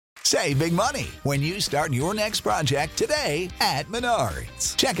Save big money when you start your next project today at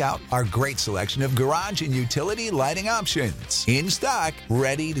Menards. Check out our great selection of garage and utility lighting options. In stock,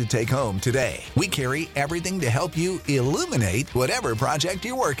 ready to take home today. We carry everything to help you illuminate whatever project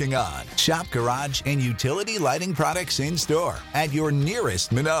you're working on. Shop garage and utility lighting products in store at your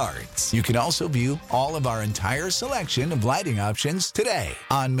nearest Menards. You can also view all of our entire selection of lighting options today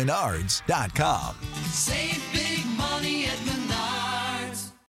on Menards.com. Save big money at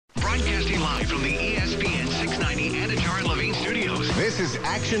Menards. Broadcasting live from the ESPN 690 Anajar and Levine studios. This is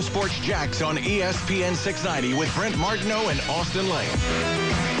Action Sports Jax on ESPN 690 with Brent Martineau and Austin Lane.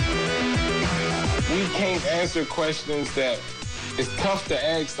 We can't answer questions that it's tough to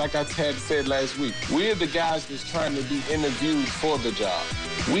ask, like I had said last week. We're the guys that's trying to be interviewed for the job.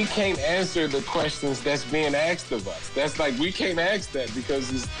 We can't answer the questions that's being asked of us. That's like, we can't ask that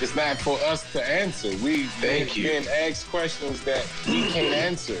because it's not for us to answer. Being asked questions that we can't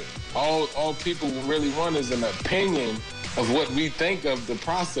answer. All people really want is an opinion of what we think of the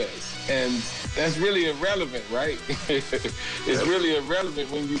process. And that's really irrelevant, right? It's really irrelevant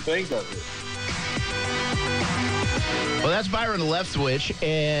when you think of it. Well, that's Byron Leftwich,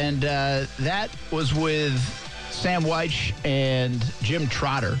 and that was with Sam Weich and Jim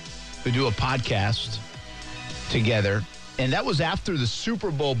Trotter, who do a podcast together. And that was after the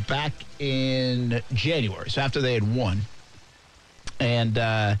Super Bowl back in January, so after they had won. And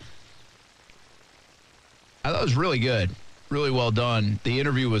I thought it was really good, really well done. The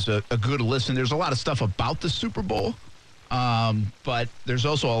interview was a good listen. There's a lot of stuff about the Super Bowl, but there's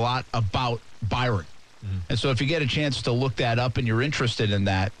also a lot about Byron. And so if you get a chance to look that up and you're interested in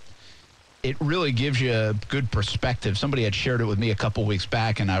that, it really gives you a good perspective. Somebody had shared it with me a couple weeks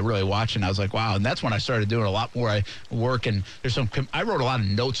back, and I really watched it, and I was like, wow. And that's when I started doing a lot more work. And I wrote a lot of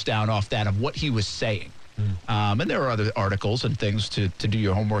notes down off that of what he was saying. And there are other articles and things to do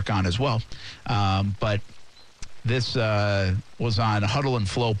your homework on as well. But this was on Huddle and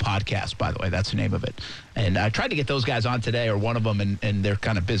Flow podcast, by the way. That's the name of it. And I tried to get those guys on today, or one of them, and they're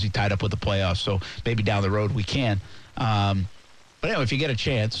kind of busy, tied up with the playoffs. So maybe down the road we can. But anyway, if you get a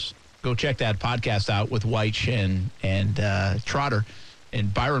chance, go check that podcast out with Weich and Trotter.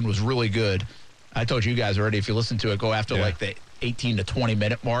 And Byron was really good. I told you guys already, if you listen to it, go after like the 18 to 20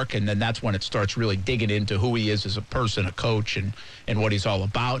 minute mark, and then that's when it starts really digging into who he is as a person, a coach, and what he's all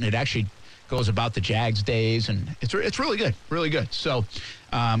about. And it actually goes about the Jags days, and it's really good, really good. So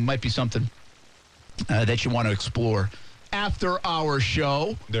might be something that you want to explore after our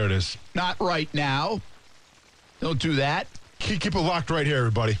show. There it is. Not right now. Don't do that. Keep it locked right here,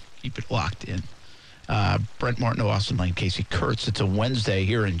 everybody. Keep it locked in. Brent Martineau, Austin Lane, Casey Kurtz. It's a Wednesday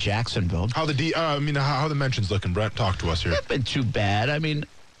here in Jacksonville. How the mentions looking, Brent? Talk to us here. It's been too bad. I mean,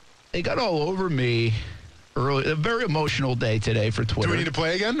 they got all over me early. A very emotional day today for Twitter. Do we need to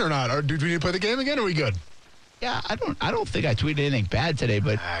play again or not? Or do we need to play the game again? Or are we good? Yeah, I don't think I tweeted anything bad today,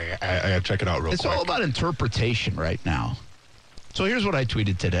 but I gotta check it out real quick. It's all about interpretation right now. So here's what I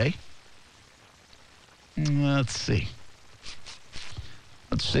tweeted today. Let's see.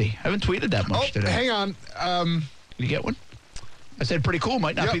 I haven't tweeted that much today. Hang on. Did you get one? I said pretty cool.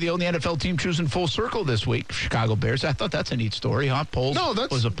 Might not be the only NFL team choosing full circle this week. Chicago Bears. I thought that's a neat story, huh? Poles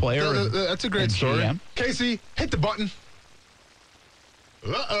was a player. That's a great story. GM. Casey, hit the button.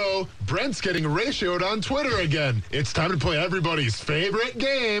 Uh-oh. Brent's getting ratioed on Twitter again. It's time to play everybody's favorite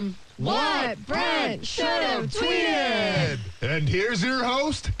game. What Brent should have tweeted. And here's your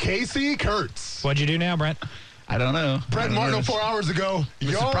host, Casey Kurtz. What'd you do now, Brent? I don't know. Brent Martineau 4 hours ago.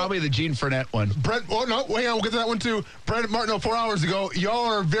 This is probably the Gene Fournette one. Brent, oh, no, wait on, we'll get to that one too. Brent Martineau 4 hours ago. Y'all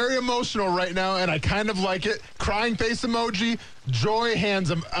are very emotional right now, and I kind of like it. Crying face emoji, joy hands,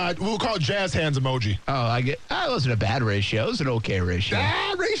 we'll call it jazz hands emoji. Oh, it wasn't a bad ratio. It was an okay ratio.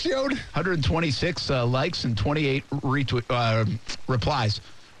 Ratioed. 126 likes and 28 replies.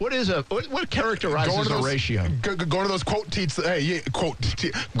 What characterizes a ratio? Go to those quote tweets. Hey, quote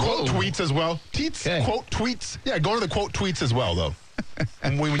tweets as well. Quote tweets. Yeah, go to the quote tweets as well, though.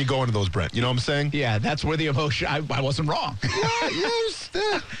 And when you go into those, Brent, you know what I'm saying? Yeah, that's where the emotion. I wasn't wrong.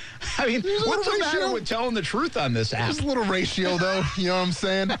 I mean, what's the matter with telling the truth on this app? Just a little ratio, though. You know what I'm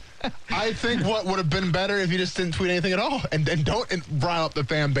saying? I think what would have been better if you just didn't tweet anything at all, and don't rile up the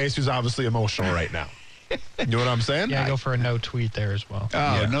fan base who's obviously emotional right now. You know what I'm saying? Yeah, go for a no tweet there as well. Oh,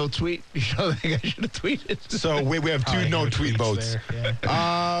 yeah. No tweet? You don't think I should have tweeted? So we have two no tweet votes. There,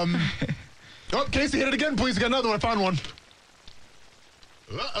 yeah. Casey, hit it again, please. Got another one. I found one.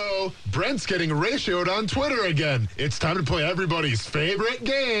 Uh-oh. Brent's getting ratioed on Twitter again. It's time to play everybody's favorite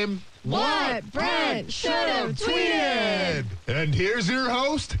game. What Brent should have tweeted. And here's your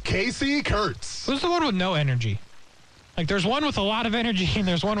host, Casey Kurtz. Who's the one with no energy? Like, there's one with a lot of energy and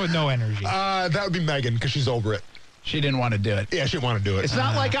there's one with no energy. That would be Megan because she's over it. She didn't want to do it. Yeah, she didn't want to do it. It's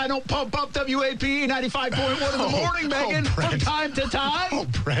not like I don't pump up WAP 95.1 in the morning, Megan, from time to time. Oh,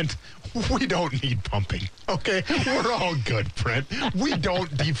 Brent, we don't need pumping, okay? We're all good, Brent. We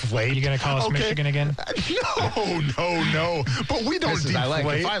don't deflate. You going to call us Michigan again? No. But we don't deflate. I like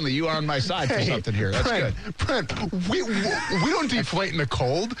it. Finally, you are on my side for something here. That's Brent, good. Brent, we don't deflate in the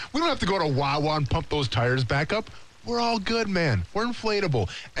cold. We don't have to go to Wawa and pump those tires back up. We're all good, man. We're inflatable.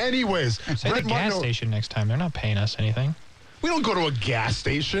 Anyways, say the gas station next time. They're not paying us anything. We don't go to a gas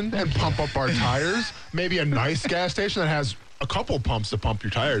station and pump up our tires. Maybe a nice gas station that has a couple pumps to pump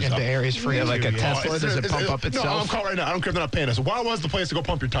your tires and up. the air is free. Yeah, like a Tesla. Does it pump up itself? No, I'm calling right now. I don't care if they're not paying us. Wawa's the place to go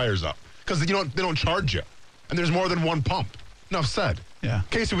pump your tires up because they don't charge you, and there's more than one pump. Enough said. Yeah.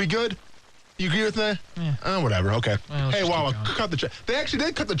 Casey, we good? You agree with that? Yeah. Whatever. Okay. Well, hey, Wawa, cut the check. They actually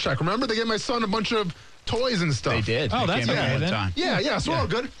did cut the check. Remember, they gave my son a bunch of toys and stuff. They did. Oh, they that's came okay, in one then. time. Yeah. So we're all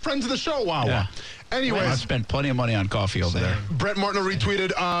good. Friends of the show, Wawa. Yeah. Anyways, I spent plenty of money on coffee over there. Brett Martineau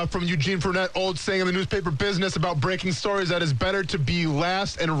retweeted from Eugene Fournette, old saying in the newspaper business about breaking stories that is better to be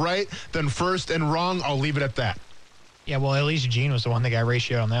last and right than first and wrong. I'll leave it at that. Yeah, well, at least Gene was the one that got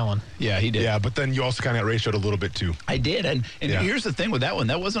ratioed on that one. Yeah, he did. Yeah, but then you also kind of got ratioed a little bit too. I did, and here's the thing with that one.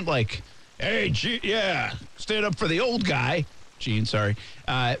 That wasn't like, hey, Gene, stand up for the old guy. Gene, sorry.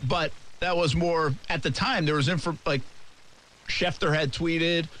 But that was more, at the time, there was Schefter had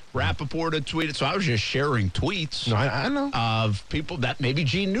tweeted, Rappaport had tweeted, so I was just sharing tweets. No, I know. Of people that maybe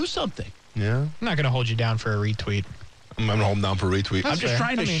Gene knew something. Yeah. I'm not going to hold you down for a retweet. I'm going to hold him down for a retweet. I'm just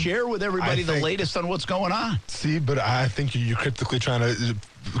trying to share with everybody the latest on what's going on. See, but I think you're cryptically trying to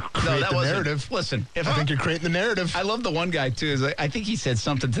create the narrative. Listen, I think you're creating the narrative. I love the one guy, too. Is I think he said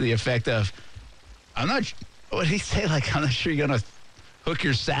something to the effect of, what did he say? Like, I'm not sure you're going to hook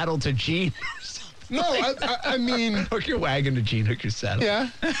your saddle to Gene or something. No, I mean... Hook your wagon to Gene, hook your saddle. Yeah.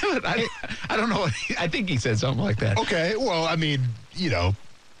 But I don't know. I think he said something like that. Okay, well, I mean, he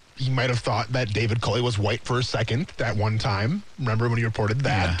might have thought that David Culley was white for a second that one time. Remember when he reported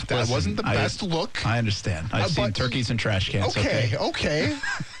that? Yeah, that wasn't the best look. I understand. I've seen turkeys and trash cans. Okay.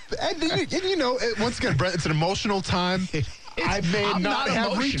 and once again, Brett, it's an emotional time. I may not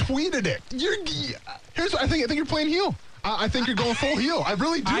have retweeted it. Here's what I think you're playing heel. I think you're going full heel. I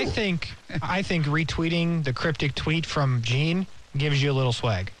really do. I think retweeting the cryptic tweet from Gene gives you a little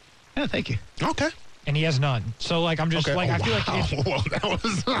swag. Yeah, thank you. Okay. And he has none. So, I feel like Well,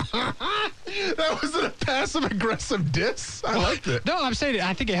 that was a passive-aggressive diss. I liked it. No, I'm saying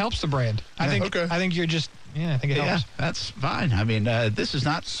I think it helps the brand. I think you're just, I think it helps. Yeah, that's fine. I mean, this is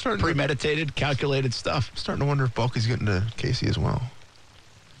not premeditated, calculated stuff. I'm starting to wonder if Bulky's getting to Casey as well.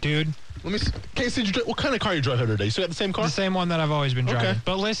 Dude. Let me see. Casey, what kind of car you drive here today? You still got the same car? The same one that I've always been driving. Okay.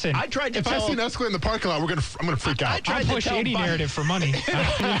 But listen. I tried to if I see an Escalade in the parking lot, I'm going to freak out. I'll push any narrative for money.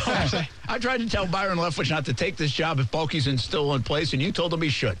 I tried to tell Byron Leftwich not to take this job if Bulky's still in place, and you told him he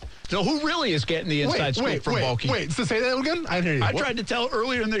should. So who really is getting the inside scoop from Bulky? Wait, so say that again? I didn't hear you. I tried to tell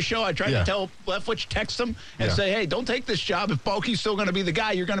earlier in the show, to tell Leftwich, text him, and say, hey, don't take this job. If Bulky's still going to be the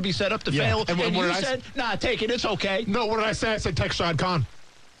guy, you're going to be set up to fail. And you said, nah, take it. It's okay. No, what did I say? I said text Shad Khan.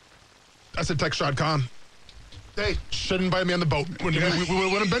 I said text Shad Khan. Hey, shouldn't invite me on the boat. We wouldn't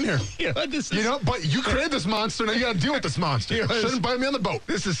have been here. But you created this monster, now you got to deal with this monster. Shouldn't invite me on the boat.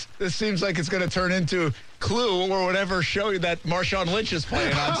 This seems like it's going to turn into Clue or whatever show that Marshawn Lynch is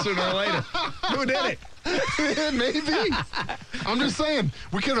playing on sooner or later. Who did it? Maybe. I'm just saying,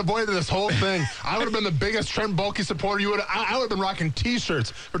 we could have avoided this whole thing. I would have been the biggest Trent Baalke supporter. I would have been rocking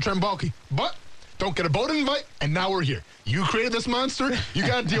T-shirts for Trent Baalke. But don't get a boat invite, and now we're here. You created this monster. You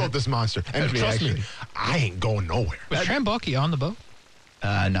got to deal with this monster. And trust me, I ain't going nowhere. Was Trent Baalke on the boat?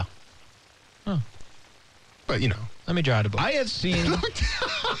 No. Oh. But, let me drive the boat. I have seen...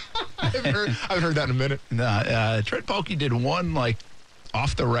 I haven't heard that in a minute. Trent Baalke did one,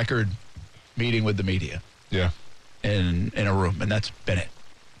 off-the-record meeting with the media. Yeah. In a room, and that's been it.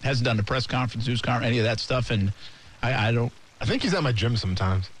 Hasn't done a press conference, news conference, any of that stuff, and I don't... I think he's at my gym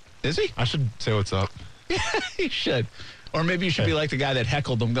sometimes. Is he? I should say what's up. Yeah, he should. Or maybe you should be like the guy that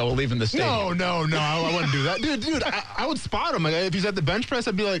heckled him while leaving the stadium. No, I wouldn't do that. Dude, I would spot him. If he's at the bench press,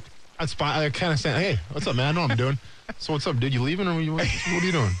 I'd be like, I'd kind of say, hey, what's up, man? I know what I'm doing. So what's up, dude? You leaving or what are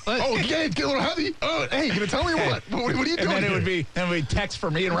you doing? Oh, yeah, it's getting a little heavy. Oh, hey, you gonna tell me what? What are you doing? And then it would be text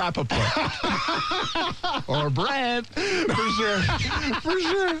for me and Rappaport. Or Brad. For sure.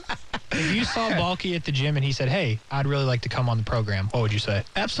 If you saw Baalke at the gym and he said, hey, I'd really like to come on the program, what would you say?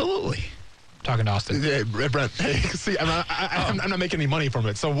 Absolutely. Talking to Austin. Hey, Brent, see, I'm not making any money from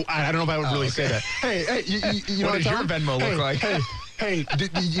it, so I don't know if I would really say that. Hey, you know what does your Venmo look like? Hey,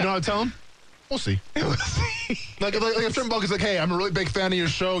 you know what I tell him? We'll see. Like if Trent Bulk is like, hey, I'm a really big fan of your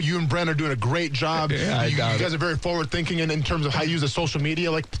show. You and Brent are doing a great job. Yeah, you guys are very forward-thinking in terms of how you use the social media,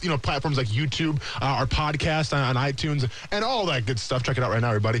 like, platforms like YouTube, our podcast on iTunes, and all that good stuff. Check it out right now,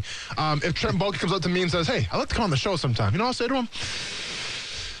 everybody. If Trent Bulk comes up to me and says, hey, I'd like to come on the show sometime, you know what I'll say to him?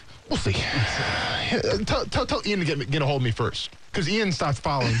 We'll see. Tell Ian to get a hold of me first. Because Ian stopped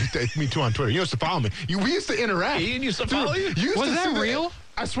following me too on Twitter. He used to follow me. We used to interact. Ian used to follow you? Was that real?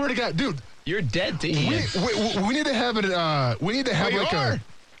 I swear to God, dude. You're dead to Ian. We need to have it. We need to have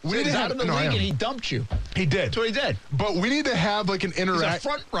He's out of the league and he dumped you. He did. That's what he did. But we need to have like an interact. He's a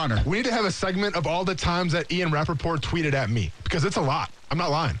front runner. We need to have a segment of all the times that Ian Rappaport tweeted at me because it's a lot. I'm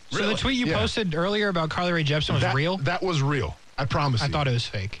not lying. So the tweet you posted earlier about Carly Rae Jepsen was real? That was real. I promise you. I thought it was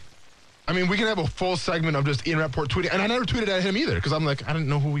fake. I mean, we can have a full segment of just Ian Rappaport tweeting, and I never tweeted at him either because I'm like, I didn't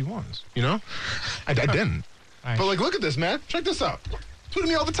know who he was. You know, I didn't. Right. But like, look at this, man. Check this out. Tweeting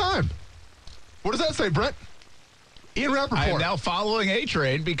me all the time. What does that say, Brett? Ian Rappaport. I am now following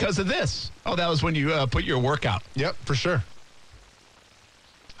A-Train because of this. Oh, that was when you put your workout. Yep, for sure.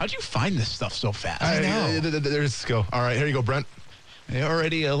 How'd you find this stuff so fast? I know. There's skill. All right, here you go, Brent. They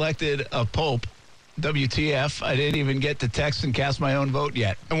already elected a pope. WTF. I didn't even get to text and cast my own vote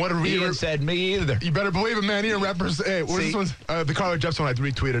yet. And what did Ian said me either. You better believe it, man. Ian Rappers. Hey, where's this one? The Carly Jepsen I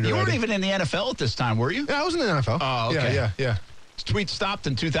retweeted. You weren't even in the NFL at this time, were you? Yeah, I was in the NFL. Oh, okay. Yeah. Tweet stopped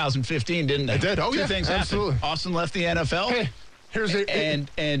in 2015, didn't they? It did. Oh, Two things absolutely. happened. Austin left the NFL. Hey, here's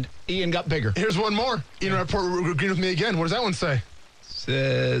and Ian got bigger. Here's one more. Ian Rappaport agreed with me again. What does that one say?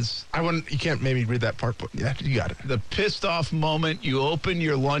 Says you can't maybe read that part, but yeah, you got it. The pissed off moment you open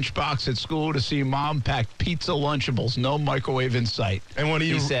your lunchbox at school to see mom pack pizza Lunchables, no microwave in sight. And when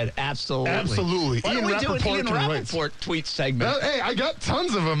he said, absolutely. Why don't Ian we do an Ian Rappaport Rappaport tweet segment? Hey, I got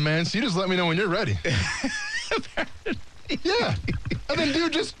tons of them, man. So you just let me know when you're ready. Yeah. And then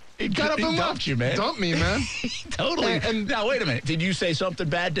dude just got up and left. You, man. Dumped me, man. Totally. And now wait a minute. Did you say something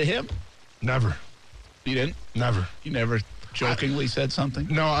bad to him? Never. You didn't? Never. You never jokingly said something?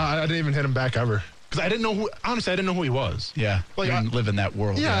 No, I didn't even hit him back ever. Because I didn't know honestly, I didn't know who he was. Yeah. Like, you didn't live in that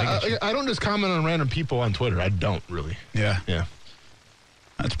world. Yeah, I don't just comment on random people on Twitter. I don't really. Yeah.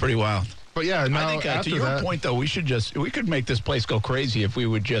 That's pretty wild. But yeah, now, I think to your point though, we could make this place go crazy if we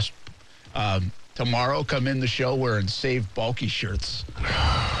would just tomorrow come in the show wearing Save Bulky shirts.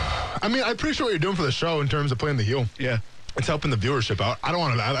 I mean, I appreciate what you're doing for the show in terms of playing the heel. Yeah. It's helping the viewership out. I don't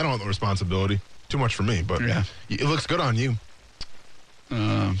want the responsibility. Too much for me, but yeah. It looks good on you.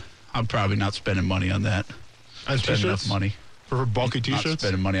 I'm probably not spending money on that. On spending enough money for bulky T-shirts. Not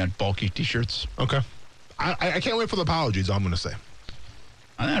spending money on bulky T-shirts. Okay. I can't wait for the apologies. All I'm going to say.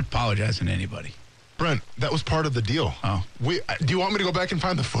 I'm not apologizing to anybody. Brent, that was part of the deal. Oh. Do you want me to go back and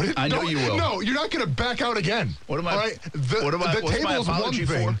find the footage? I know you will. No, you're not going to back out again. What am I? All right? What's my apology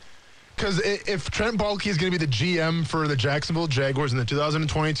for? Because if Trent Baalke is going to be the GM for the Jacksonville Jaguars in the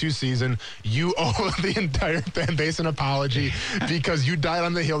 2022 season, you owe the entire fan base an apology because you died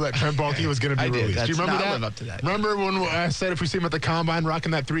on the hill that Trent Baalke was going to be released. Do you remember that? Live up to that. Remember when I said if we see him at the combine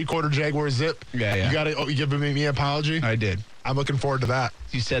rocking that 3/4 Jaguar zip? Yeah. You got to give me an apology? I did. I'm looking forward to that.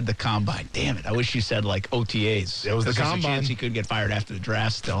 You said the combine. Damn it. I wish you said like OTAs. It was the combine. There's a chance he could get fired after the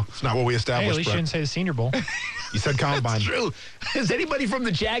draft still. It's not what we established. Hey, at least you didn't say the Senior Bowl. You said combine. That's true. Is anybody from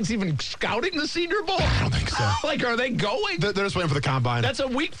the Jags even scouting the Senior Bowl? I don't think so. Like, are they going? They're just waiting for the combine. That's a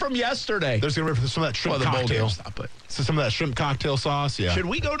week from yesterday. They're just going to wait for some of that shrimp cocktail. So some of that shrimp cocktail sauce, yeah. Should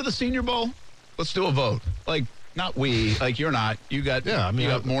we go to the Senior Bowl? Let's do a vote. Like, not we. Like, you're not. You got, you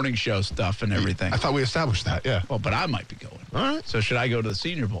got morning show stuff and everything. I thought we established that, yeah. Well, but I might be going. All right. So should I go to the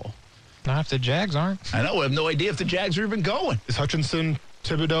Senior Bowl? Not if the Jags aren't. I know. I have no idea if the Jags are even going. Is Hutchinson,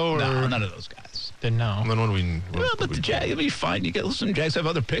 Thibodeau, or? No, none of those guys. Didn't know. Then what do we? Well, but the Jags, it'll be fine. You get listen. Jags have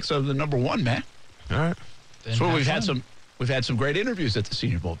other picks other than number one, man. All right. So we've had some great interviews at the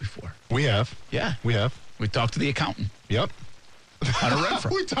Senior Bowl before. We have. Yeah, we have. We talked to the accountant. Yep. Hunter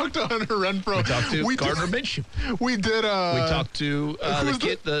Renfrow. We talked to Hunter Renfrow. We talked to Gardner Minshew. We did. We talked to the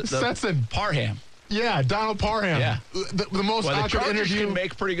kid, the Stetson Parham. Yeah, Donald Parham. Yeah. The most the awkward Chargers interview. can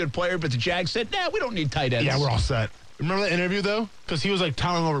make a pretty good player, but the Jags said, nah, we don't need tight ends. Yeah, we're all set. Remember that interview, though? Because he was, like,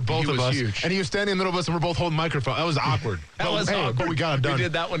 towering over both of us. Huge. And he was standing in the middle of us, and we're both holding microphone. That was awkward. That was awkward. But we got it done. We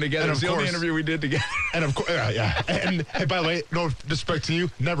did that one together. It was the only interview we did together. And, of course, yeah. And, hey, by the way, no disrespect to you,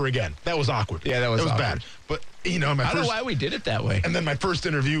 never again. That was awkward. Yeah, that was awkward. Bad. But, you know, I don't know why we did it that way. And then my first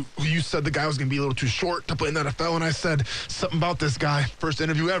interview, you said the guy was going to be a little too short to play in the NFL, and I said something about this guy. First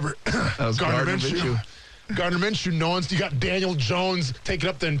interview ever. That was Gardner Minshew. Gardner Minshew, you got Daniel Jones taking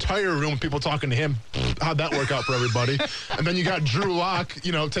up the entire room with people talking to him. how'd that work out for everybody? And then you got Drew Lock,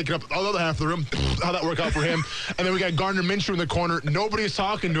 taking up the other half of the room. How'd that work out for him? And then we got Gardner Minshew in the corner. Nobody's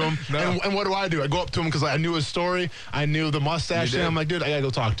talking to him. No. And what do? I go up to him because I knew his story. I knew the mustache. And I'm like, dude, I got to go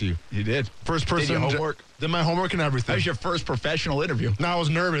talk to you. You did. First person. Did your homework? Did my homework and everything. That was your first professional interview. No, I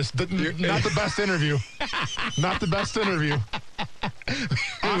was nervous. Not the best interview. Not the best interview.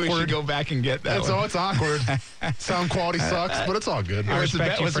 We should go back and get that one. It's awkward. Sound quality sucks, but it's all good. I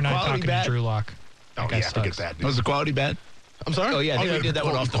respect you was for the not quality talking bad? to Drew Lock. Oh, yeah, forget that. Was the quality bad? I'm sorry? Oh, yeah, I think we did that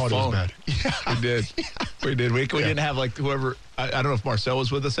one off the phone. Bad. We did. We did. We didn't have, whoever, I don't know if Marcel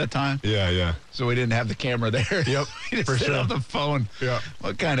was with us that time. Yeah. So we didn't have the camera there. Yep, We just for sit sure. on the phone. Yeah.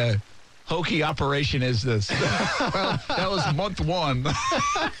 What kind of hokey operation is this? Well, that was month one.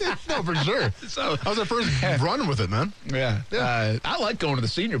 No, for sure. So That was our first run with it, man. yeah. I like going to the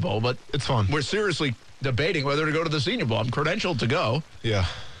Senior Bowl, but It's fun. we're seriously debating whether to go to the Senior Bowl. I'm credentialed to go, Yeah.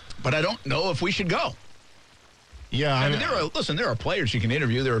 but I don't know if we should go. Yeah. I mean, there are players you can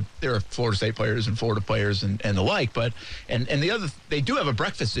interview. There are Florida State players and Florida players and the like. But and the other, they do have a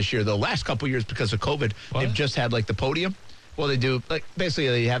breakfast this year. The last couple of years because of COVID, they've just had the podium. Well, they do basically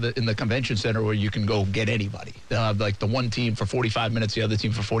they have it in the convention center where you can go get anybody. They'll have the one team for 45 minutes, the other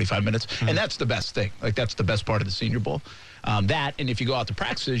team for 45 minutes, and that's the best thing. That's the best part of the Senior Bowl. That and if you go out to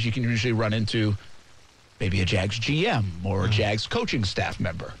practices, you can usually run into maybe a Jags GM or a Jags coaching staff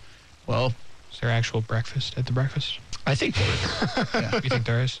member. Well. Is there actual breakfast at the breakfast? I think there is. Yeah. You think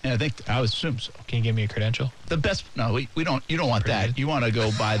there is? And I would assume so. Can you give me a credential? The best, no, we don't. You don't want that. Good. You want to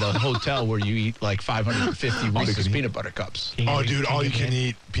go by the hotel where you eat 550 Reese's peanut butter cups. Can you Oh, give me- dude, all you can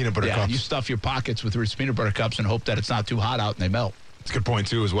eat peanut butter Yeah, cups. you stuff your pockets with Reese's peanut butter cups and hope that it's not too hot out and they melt. It's a good point,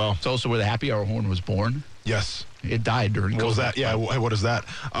 too, as well. It's also where the happy hour horn was born. Yes. It died during What was COVID. that? Yeah, what is that?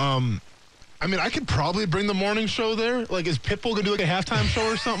 I mean, I could probably bring the morning show there. Is Pitbull going to do a halftime show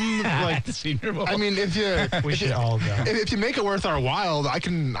or something? At the Senior Bowl. I mean, if you... We should all go. If you make it worth our while, I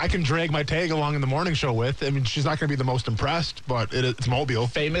can drag my tag along in the morning show with. I mean, she's not going to be the most impressed, but it's Mobile.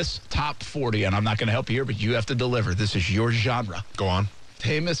 Famous top 40, and I'm not going to help you here, but you have to deliver. This is your genre. Go on.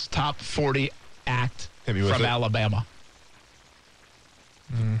 Famous top 40 act Hit me with from it. Alabama.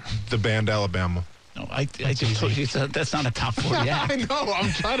 The band Alabama. No, I just told you that's not a top 40 act. I know.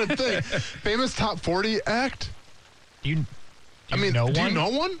 I'm trying to think. Famous top 40 act? Do you Do you know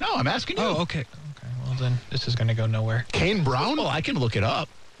one? No, I'm asking you. Oh, okay. Okay. Well, then this is going to go nowhere. Kane Brown? Well, I can look it up.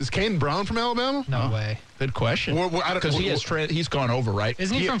 Is Kane Brown from Alabama? No way. Good question. Because he's gone over, right?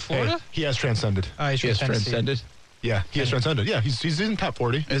 Isn't he from Florida? He has transcended. Oh, he's He from has Tennessee. transcended. Yeah, he has transcended. Yeah, he's in top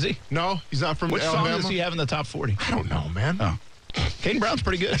 40. Is he? No, he's not from Which Alabama. song does he have in the top 40? I don't know, man. Oh. Kane Brown's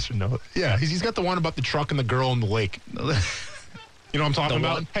pretty good. I should know it. Yeah, he's got the one about the truck and the girl in the lake. You know what I'm talking The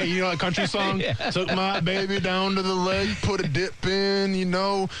about? one? Hey, you know that country song? Yeah. Took my baby down to the lake, put a dip in,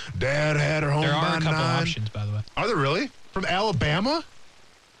 Dad had her home There by are a couple 9. options, by the way. Are there really? From Alabama?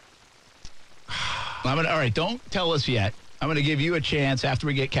 All right, don't tell us yet. I'm going to give you a chance after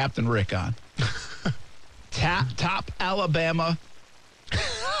we get Captain Rick on. Top Alabama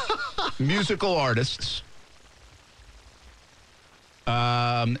musical artists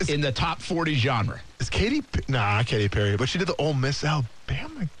in the top 40 genre. Is Katy not Katy Perry, but she did the Ole Miss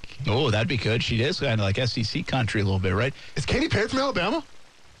Alabama game. Oh, that'd be good. She is kind of like SEC country a little bit, right? Is Katy Perry from Alabama?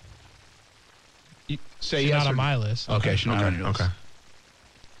 Say She's yes not or on my list. Okay, she's not on your list. Okay.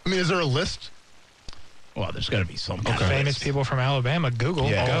 I mean, is there a list? Well, there's got to be some kind of Famous list. people from Alabama. Google.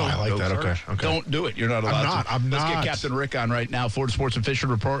 Yeah. Go. Oh, I like Go that. search. Okay. Don't do it. You're not allowed to. I'm Let's not. get Captain Rick on right now, Florida Sports and Fishing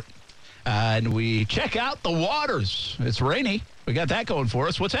Report. And we check out the waters. It's rainy. We got that going for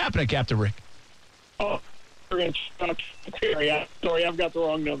us. What's happening, Captain Rick? Oh, we're going to Terry. Sorry, I've got the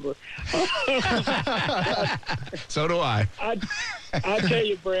wrong number. So do I. I tell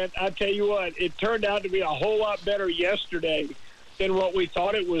you, Brent, I tell you what, it turned out to be a whole lot better yesterday than what we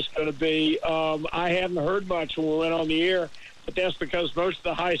thought it was going to be. I hadn't heard much when we went on the air, but that's because most of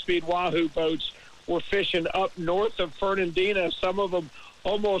the high-speed Wahoo boats were fishing up north of Fernandina, some of them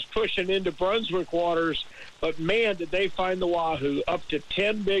almost pushing into Brunswick waters. But, man, did they find the Wahoo. Up to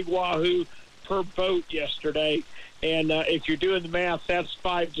 10 big Wahoo per boat yesterday. And if you're doing the math, that's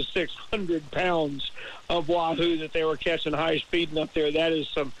 500 to 600 pounds of Wahoo that they were catching high speeding up there. That is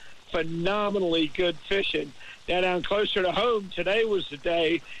some phenomenally good fishing. Now down closer to home, today was the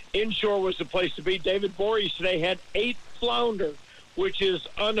day. Inshore was the place to be. David Voorhees today had 8 flounder, which is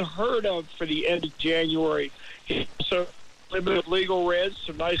unheard of for the end of January. So limited legal reds,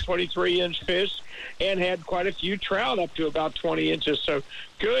 some nice 23-inch fish, and had quite a few trout up to about 20 inches. So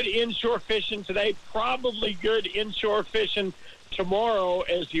good inshore fishing today, probably good inshore fishing tomorrow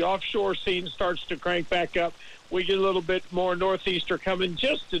as the offshore scene starts to crank back up. we get a little bit more northeaster coming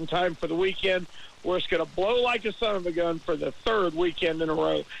just in time for the weekend, where it's going to blow like a son of a gun for the third weekend in a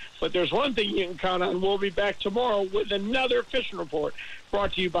row. But there's one thing you can count on. We'll be back tomorrow with another fishing report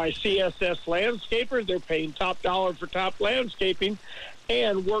brought to you by CSS Landscapers. They're paying top dollar for top landscaping,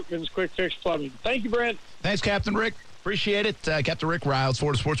 and Workman's Quick Fix Plumbing. Thank you, Brent. Thanks, Captain Rick. Appreciate it. Captain Rick Riles,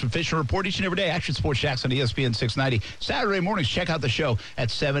 Florida Sportsman Fishing Report each and every day. Action Sports Jacks on ESPN 690. Saturday mornings, check out the show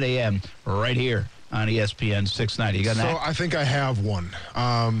at 7 a.m. right here on ESPN 690. You got an I think I have one.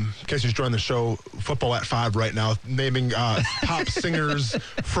 In case you're joining the show, Football at 5 right now, naming pop singers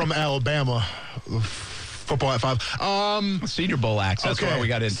from Alabama. Football at 5. Senior Bowl acts. That's why we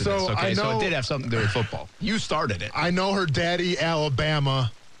got into this. Okay, so it did have something to do with football. You started it. I know her daddy,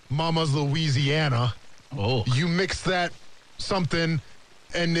 Alabama, mama's Louisiana. Oh. You mix that something,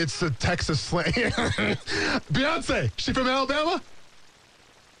 and it's a Texas slang. Beyonce, she from Alabama?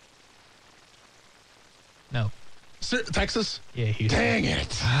 No. Texas? Yeah, Houston. Dang it.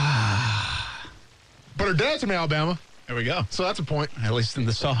 But her dad's from Alabama. There we go. So that's a point. At least in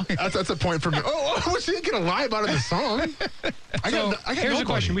the song. That's a point for me. Oh, she didn't get a lie about it in the song. I got here's a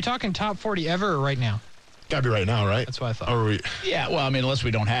question. We talking top 40 ever or right now? Gotta be right now, right? That's what I thought. Or we? Yeah, well, I mean, unless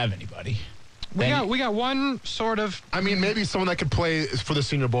we don't have anybody. We got one sort of. I mean, maybe someone that could play for the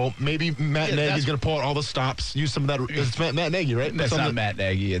Senior Bowl. Maybe Matt Nagy's going to pull out all the stops. Use some of that. It's Matt Nagy, right? That's not Matt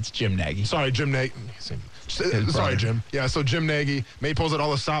Nagy. It's Jim Nagy. Sorry, Jim Nagy. Sorry, Jim. Yeah, so Jim Nagy. Maybe pulls out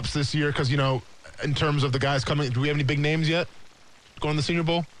all the stops this year because, in terms of the guys coming, do we have any big names yet going to the Senior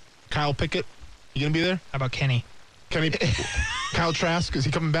Bowl? Kyle Pickett, you going to be there? How about Kenny? Kyle Trask, is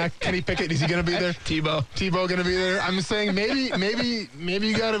he coming back? Kenny Pickett, is he going to be there? Tebow going to be there? I'm saying maybe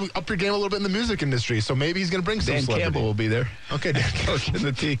you got to up your game a little bit in the music industry. So maybe he's going to bring some Dan celebrity. Campbell will be there. Okay, Dan Coaching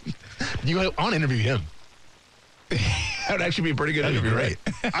the team. I want to interview him. That would actually be a pretty good interview, right?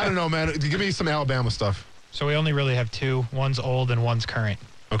 I don't know, man. Give me some Alabama stuff. So we only really have two. One's old and one's current.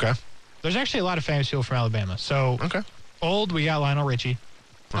 Okay. There's actually a lot of famous people from Alabama. So old, we got Lionel Richie.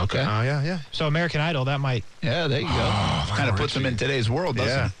 Okay. Yeah. So American Idol, that might. Yeah, there you go. Kind of puts them in today's world,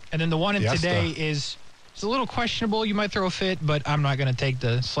 doesn't it? And then the one in today is it's a little questionable. You might throw a fit, but I'm not going to take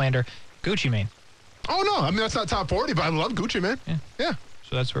the slander. Gucci Mane. Oh, no. I mean, that's not top 40, but I love Gucci Mane. Yeah.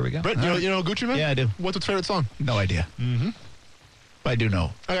 So that's where we go. Brett, you know Gucci Mane? Yeah, I do. What's his favorite song? No idea. Mm-hmm. I do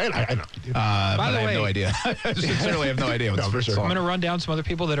know. I know you do. But I have no idea. I sincerely have no idea what's for sure. I'm going to run down some other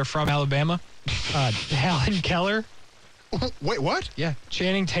people that are from Alabama. Helen Keller. Wait, what? Yeah.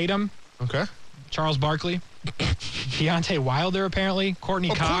 Channing Tatum. Okay. Charles Barkley. Deontay Wilder, apparently. Courtney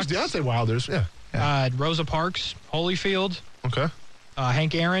Cox. Of course, Deontay Wilder's, yeah. Rosa Parks. Holyfield. Okay.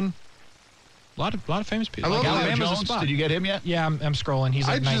 Hank Aaron. A lot of famous people. I love Alabama's Jones. a spot. Did you get him yet? Yeah, I'm scrolling. He's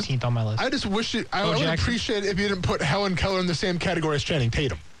 19th on my list. I just wish I would appreciate it if you didn't put Helen Keller in the same category as Channing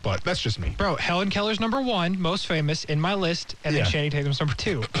Tatum. But that's just me. Bro, Helen Keller's number 1, most famous in my list, and then Channing Tatum's number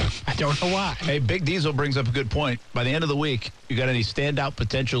 2. I don't know why. Hey, Big Diesel brings up a good point. By the end of the week, you got any standout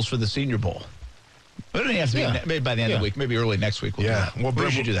potentials for the Senior Bowl? But it doesn't have to be maybe by the end of the week, maybe early next week. We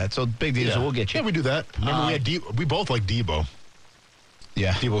should do that. So Big Diesel, we'll get you. Yeah, we do that. Remember, we both like Debo.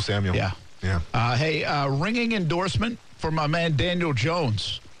 Yeah. Debo Samuel. Yeah. Hey, ringing endorsement for my man Daniel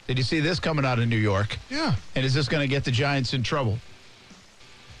Jones. Did you see this coming out of New York? Yeah. And is this going to get the Giants in trouble?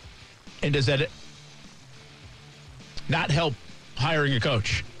 And does that not help hiring a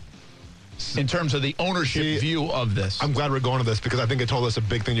coach in terms of the ownership view of this? I'm glad we're going to this because I think it told us a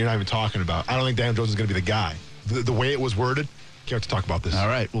big thing you're not even talking about. I don't think Daniel Jones is going to be the guy. The way it was worded, can't wait to talk about this. All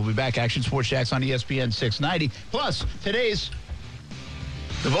right. We'll be back. Action Sports Jacks on ESPN 690. Plus, today's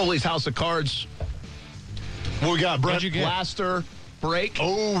Tivoli's House of Cards. What we got, Brett? Blaster break.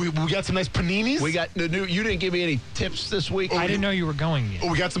 Oh, we got some nice paninis. We got the new. You didn't give me any tips this week. I didn't know you were going yet.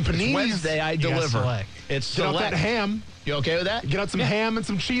 Oh, we got some paninis. It's Wednesday, I deliver. It's Get out select. that ham. You okay with that? Get out some ham and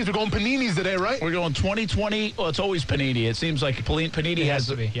some cheese. We're going paninis today, right? We're going 2020. Well, it's always panini. It seems like Panini has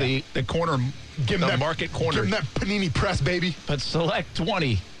the corner, the market corner. Give him that panini press, baby. But select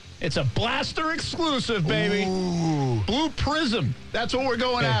 20. It's a blaster exclusive, baby. Ooh. Blue Prism. That's what we're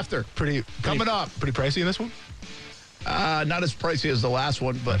going after. Coming up. Pretty pricey in this one? Not as pricey as the last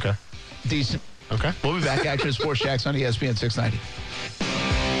one, but decent. Okay. We'll be back. Action Sports Jacks on ESPN 690.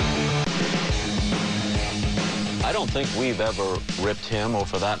 I don't think we've ever ripped him, or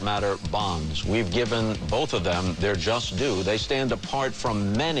for that matter, Bonds. We've given both of them their just due. They stand apart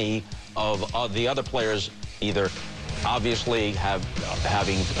from many of the other players, either obviously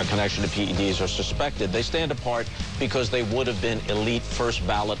having a connection to PEDs or suspected. They stand apart because they would have been elite first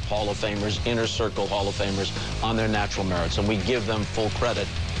ballot Hall of Famers, inner circle Hall of Famers on their natural merits, and we give them full credit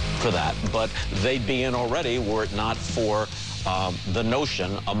for that. But they'd be in already were it not for the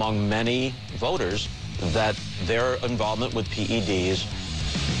notion among many voters that their involvement with PEDs,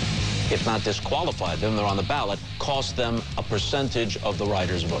 if not disqualified them, they're on the ballot, cost them a percentage of the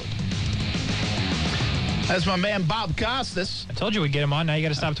writer's vote. That's my man, Bob Costas. I told you we'd get him on. Now you got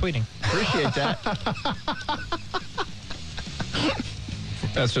to stop tweeting. Appreciate that.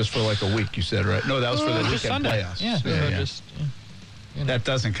 That's just for like a week, you said, right? No, that was for the just weekend Sunday. playoffs. Yeah, just That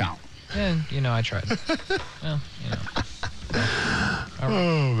doesn't count. Yeah, I tried. Well,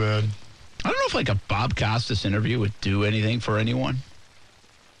 Oh, man. I don't know if like a Bob Costas interview would do anything for anyone.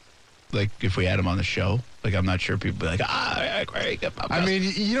 Like if we had him on the show. Like I'm not sure people would be like, great, get Bob Costas. I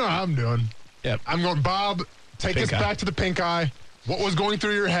mean, you know how I'm doing. Yep. I'm going, Bob, take us back to the pink eye. What was going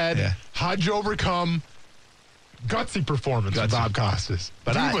through your head? Yeah. How'd you overcome? Gutsy performance of Bob Costas.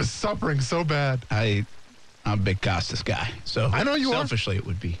 But he was suffering so bad. I'm a big Costas guy. So I know you selfishly it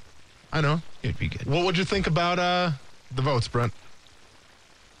would be. I know. It'd be good. What would you think about the votes, Brent?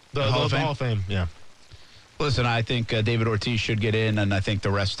 The Hall of Fame, yeah. Listen, I think David Ortiz should get in, and I think the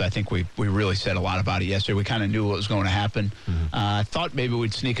rest, I think we really said a lot about it yesterday. We kind of knew what was going to happen. I thought maybe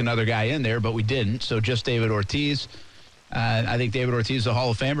we'd sneak another guy in there, but we didn't. So just David Ortiz. I think David Ortiz is a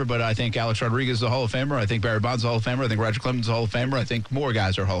Hall of Famer, but I think Alex Rodriguez is a Hall of Famer. I think Barry Bonds is a Hall of Famer. I think Roger Clemens is a Hall of Famer. I think more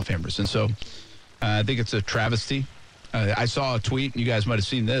guys are Hall of Famers. And so I think it's a travesty. I saw a tweet, and you guys might have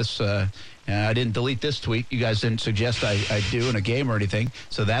seen this. I didn't delete this tweet. You guys didn't suggest I do in a game or anything,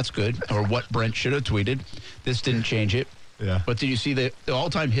 so that's good, or what Brent should have tweeted. This didn't change it. Yeah. But did you see the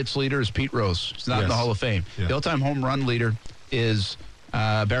all-time hits leader is Pete Rose. He's not in the Hall of Fame. Yeah. The all-time home run leader is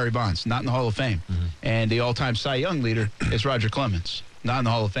Barry Bonds, not in the Hall of Fame. And the all-time Cy Young leader is Roger Clemens, not in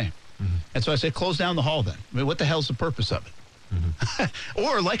the Hall of Fame. And so I said, close down the hall then. I mean, what the hell's the purpose of it?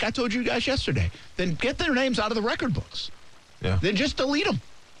 Or, like I told you guys yesterday, then get their names out of the record books. Yeah. Then just delete them.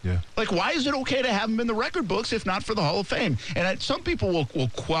 Yeah. Like, why is it okay to have them in the record books if not for the Hall of Fame? And some people will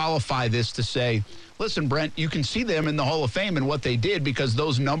qualify this to say, listen, Brent, you can see them in the Hall of Fame and what they did because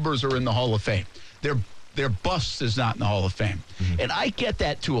those numbers are in the Hall of Fame. Their bust is not in the Hall of Fame. And I get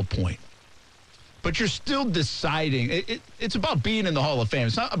that to a point. But you're still deciding. It's about being in the Hall of Fame.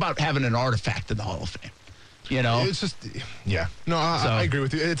 It's not about having an artifact in the Hall of Fame. You know? It's just, yeah. No, I agree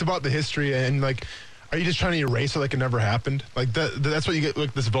with you. It's about the history and, like, are you just trying to erase it like it never happened? Like, that's what you get,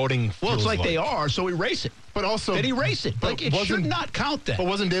 like, this voting. Well, it's like they are, so erase it. But also. Then erase it. Like, it should not count that. But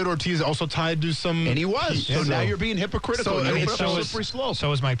wasn't David Ortiz also tied to some. And he was. So now you're being hypocritical. So, I mean, so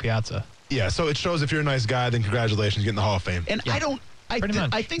was Mike Piazza. Yeah, so it shows if you're a nice guy, then congratulations, you get in the Hall of Fame. And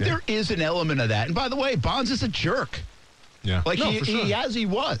I think there is an element of that. And by the way, Bonds is a jerk. Yeah. Like, he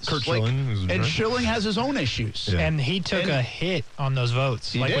was. Kurt Schilling. And Schilling has his own issues. Yeah. And he took a hit on those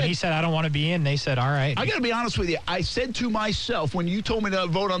votes. He did. When he said, I don't want to be in, they said, all right. I got to be honest with you. I said to myself, when you told me to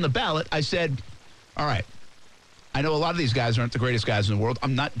vote on the ballot, I said, all right, I know a lot of these guys aren't the greatest guys in the world.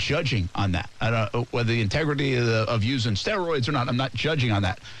 I'm not judging on that. I don't know whether the integrity of using steroids or not. I'm not judging on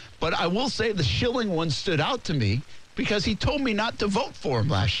that. But I will say the Schilling one stood out to me because he told me not to vote for him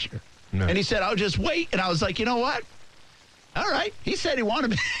last year. No. And he said, I'll just wait. And I was like, you know what? All right. He said he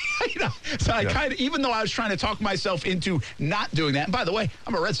wanted me. So I kind of, even though I was trying to talk myself into not doing that. And by the way,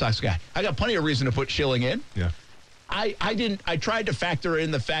 I'm a Red Sox guy. I got plenty of reason to put Schilling in. Yeah. I tried to factor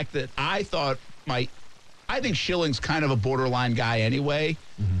in the fact that I think Schilling's kind of a borderline guy anyway.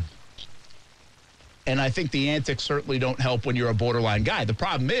 And I think the antics certainly don't help when you're a borderline guy. The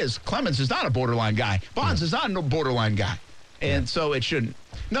problem is Clemens is not a borderline guy. Bonds is not a borderline guy. And so it shouldn't.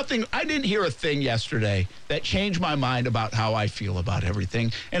 I didn't hear a thing yesterday that changed my mind about how I feel about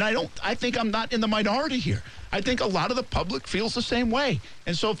everything. And I think I'm not in the minority here. I think a lot of the public feels the same way.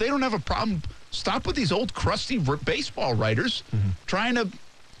 And so if they don't have a problem, stop with these old crusty baseball writers trying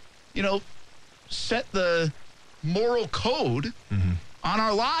to, set the moral code on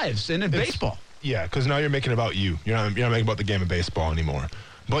our lives and in baseball. Yeah, because now you're making it about you. You're not making about the game of baseball anymore.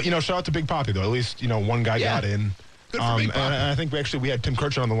 But, shout out to Big Papi, though. At least, one guy got in. Good for Big Papi. And I think we had Tim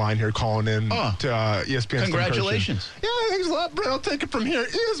Kirchin on the line here calling in to ESPN's Congratulations. Tim Kirchin. Yeah, thanks a lot, Brent. I'll take it from here.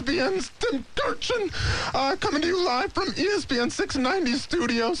 ESPN's Tim Kirchin coming to you live from ESPN 690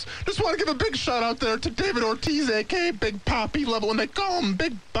 studios. Just want to give a big shout out there to David Ortiz, a.k.a. Big Papi, level when they call him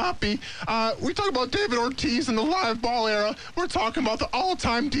Big Papi. We talk about David Ortiz in the live ball era. We're talking about the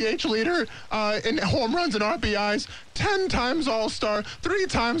all-time DH leader in home runs and RBIs, 10 times All-Star, 3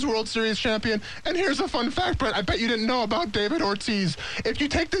 times World Series champion. And here's a fun fact, Brent. I bet you didn't know about David Ortiz. If you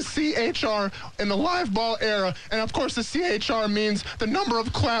take the CHR in the live ball era, and of course the CHR means the number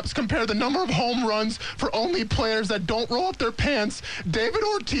of claps compared to the number of home runs for only players that don't roll up their pants, David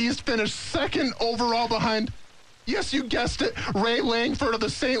Ortiz finished second overall behind Yes, you guessed it. Ray Langford of the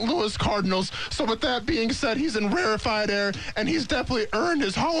St. Louis Cardinals. So with that being said, he's in rarefied air, and he's definitely earned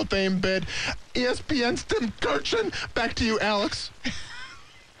his Hall of Fame bid. ESPN's Tim Kurkjian. Back to you, Alex.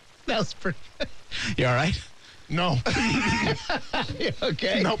 That was pretty. You all right? No.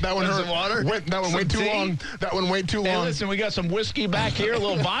 Okay. Nope, that one hurt. Some water? That one went too long. That one went too Hey, long. listen, we got some whiskey back here, a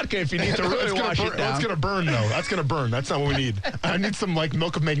little vodka if you need to really wash it down. That's going to burn, though. That's going to burn. That's not what we need. I need some, like,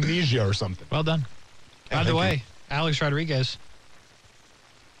 milk of magnesia or something. Well done. By the way, Alex Rodriguez,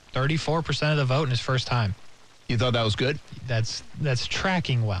 34% of the vote in his first time. You thought that was good? That's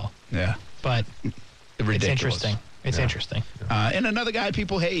tracking well. Yeah. But Ridiculous. it's interesting. It's interesting. And another guy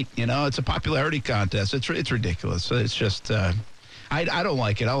people hate. You know, it's a popularity contest. It's ridiculous. It's just, I don't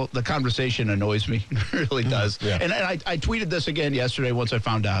like it. The conversation annoys me. It really does. Yeah. And I tweeted this again yesterday once I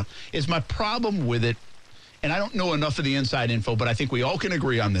found out, is my problem with it, and I don't know enough of the inside info, but I think we all can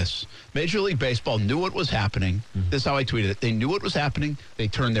agree on this. Major League Baseball knew what was happening. This is how I tweeted it. They knew what was happening. They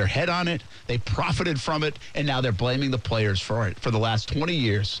turned their head on it. They profited from it. And now they're blaming the players for it for the last 20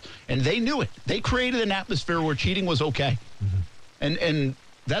 years. And they knew it. They created an atmosphere where cheating was okay. And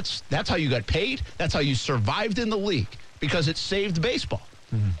that's how you got paid. That's how you survived in the league because it saved baseball.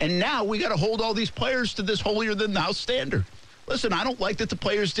 And now we got to hold all these players to this holier-than-thou standard. Listen, I don't like that the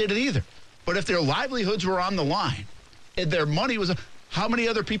players did it either. But if their livelihoods were on the line and their money was, how many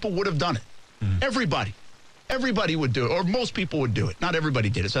other people would have done it? Everybody. Everybody would do it, or most people would do it. Not everybody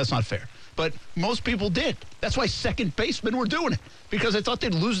did it, so that's not fair. But most people did. That's why second basemen were doing it, because they thought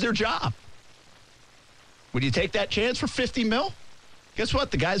they'd lose their job. Would you take that chance for $50 million? Guess what?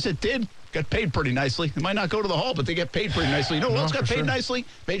 The guys that did got paid pretty nicely. They might not go to the Hall, but they get paid pretty nicely. You know who else got paid nicely?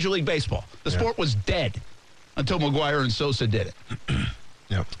 Major League Baseball. The sport was dead until McGuire and Sosa did it.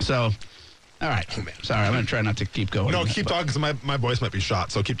 Yep. So... All right. Sorry, I'm going to try not to keep going. No, keep talking because my voice might be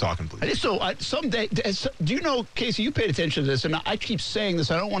shot, so keep talking, please. Someday, do you know, Casey, you paid attention to this, and I keep saying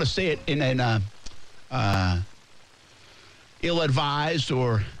this. I don't want to say it in an ill-advised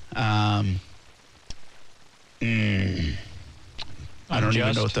or I don't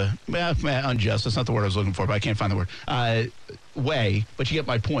even know what unjust. That's not the word I was looking for, but I can't find the word. Way, but you get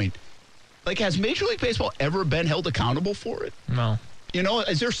my point. Like, has Major League Baseball ever been held accountable for it? No. You know,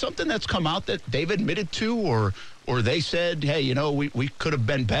 is there something that's come out that they've admitted to or they said, hey, you know, we could have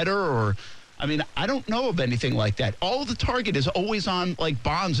been better? Or, I mean, I don't know of anything like that. All the target is always on, like,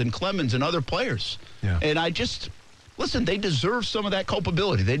 Bonds and Clemens and other players. Yeah. And listen, they deserve some of that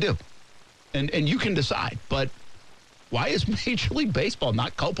culpability. They do. And you can decide. But why is Major League Baseball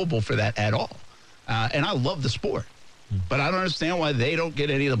not culpable for that at all? And I love the sport. But I don't understand why they don't get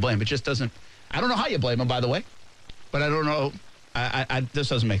any of the blame. It just doesn't. I don't know how you blame them, by the way. But I don't know. This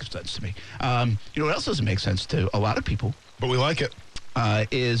doesn't make sense to me. You know what else doesn't make sense to a lot of people? But we like it.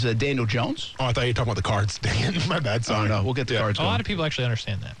 Is Daniel Jones. Oh, I thought you were talking about the cards. Dang it. My bad. Sorry. Oh, no. We'll get the cards going. A lot of people actually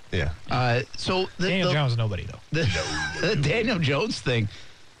understand that. Yeah. So Daniel Jones, nobody, though. The Daniel Jones thing,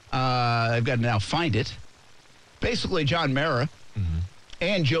 I've got to now find it. Basically, John Mara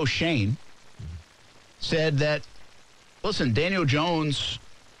and Joe Shane said that, listen, Daniel Jones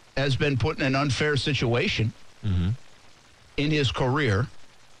has been put in an unfair situation in his career.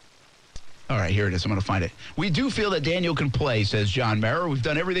 All right, here it is. I'm going to find it. We do feel that Daniel can play, says John Mara. We've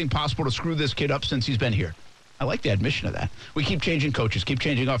done everything possible to screw this kid up since he's been here. I like the admission of that. We keep changing coaches, keep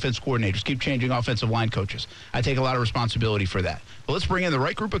changing offense coordinators, keep changing offensive line coaches. I take a lot of responsibility for that. But let's bring in the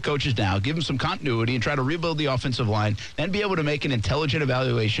right group of coaches now, give him some continuity, and try to rebuild the offensive line, then be able to make an intelligent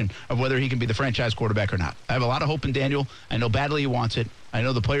evaluation of whether he can be the franchise quarterback or not. I have a lot of hope in Daniel. I know badly he wants it. I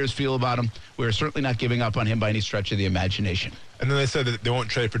know the players feel about him. We're certainly not giving up on him by any stretch of the imagination. And then they said that they won't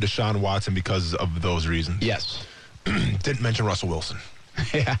trade for Deshaun Watson because of those reasons. Yes. Didn't mention Russell Wilson.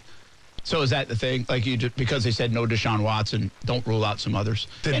 Yeah. So is that the thing? Like, because they said no Deshaun Watson, don't rule out some others.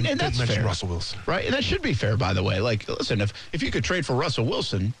 Didn't that's mention fair. Russell Wilson. Right? And that should be fair, by the way. Like, listen, if you could trade for Russell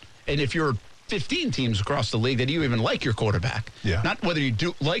Wilson, and if you're 15 teams across the league that you even like your quarterback, not whether you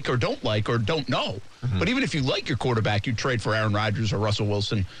do like or don't know, but even if you like your quarterback, you trade for Aaron Rodgers or Russell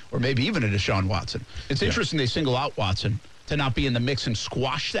Wilson or maybe even a Deshaun Watson. It's interesting they single out Watson to not be in the mix and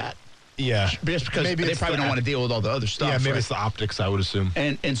squash that. Yeah. Just because maybe they probably don't want to deal with all the other stuff. Yeah, maybe right? it's the optics, I would assume.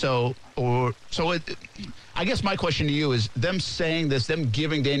 And so I guess my question to you is them saying this, them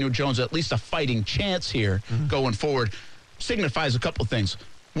giving Daniel Jones at least a fighting chance here going forward signifies a couple things.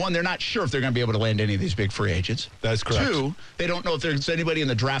 One, they're not sure if they're going to be able to land any of these big free agents. That's correct. Two, they don't know if there's anybody in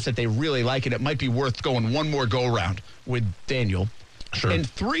the draft that they really like, and it might be worth going one more go-around with Daniel. Sure. And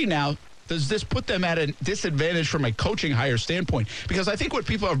three, now, does this put them at a disadvantage from a coaching hire standpoint? Because I think what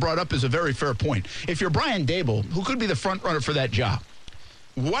people have brought up is a very fair point. If you're Brian Daboll, who could be the front runner for that job,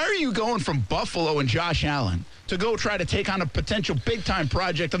 why are you going from Buffalo and Josh Allen to go try to take on a potential big-time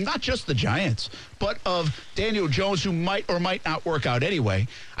project of not just the Giants, but of Daniel Jones, who might or might not work out anyway?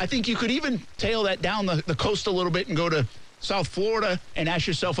 I think you could even tail that down the coast a little bit and go to South Florida and ask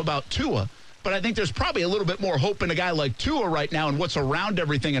yourself about Tua. But I think there's probably a little bit more hope in a guy like Tua right now and what's around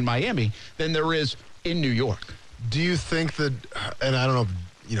everything in Miami than there is in New York. Do you think that, and I don't know if,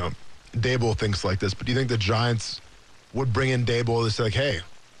 Daboll thinks like this, but do you think the Giants would bring in Daboll to say, like, hey,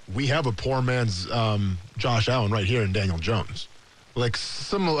 we have a poor man's Josh Allen right here in Daniel Jones? Like,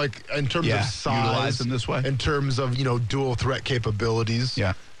 similar, like in terms of size, utilize him this way. In terms of, dual threat capabilities.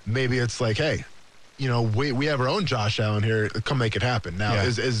 Yeah. Maybe it's like, hey, we have our own Josh Allen here. Come make it happen. Now,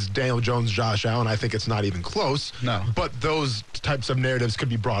 is Daniel Jones Josh Allen? I think it's not even close. No. But those types of narratives could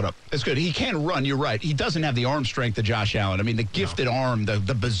be brought up. That's good. He can run. You're right. He doesn't have the arm strength of Josh Allen. I mean, the gifted arm, the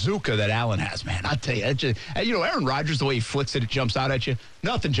bazooka that Allen has, man. I tell you, Aaron Rodgers, the way he flicks it jumps out at you.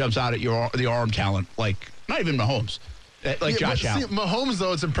 Nothing jumps out at the arm talent like not even Mahomes. Like Josh Allen. See, Mahomes,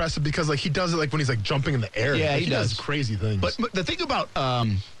 though, it's impressive because he does it when he's jumping in the air. Yeah, he does crazy things. But the thing about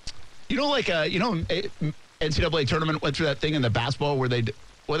NCAA tournament went through that thing in the basketball where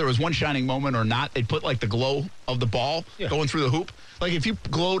whether it was one shining moment or not, they'd put the glow of the ball going through the hoop. Like if you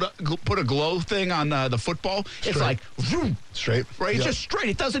put a glow thing on the football, it's like vroom, straight, right? It's just straight.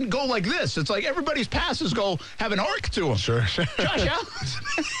 It doesn't go like this. It's like everybody's passes have an arc to them. Sure. Josh Allen,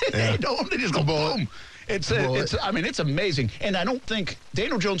 they don't. They just go boom. It's amazing. And I don't think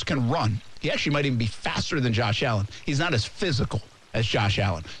Daniel Jones can run. He actually might even be faster than Josh Allen. He's not as physical as Josh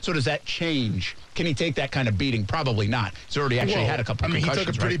Allen. So does that change? Can he take that kind of beating? Probably not. He's already actually had a couple of concussions. He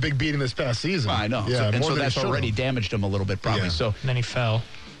took a pretty big beating this past season. I know. Yeah, so that's already damaged him a little bit, probably. Yeah. So and then he fell.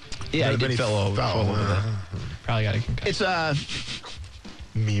 Yeah, he did fell over that. Probably got a concussion. It's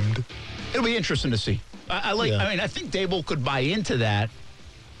memed. It'll be interesting to see. I think Daboll could buy into that.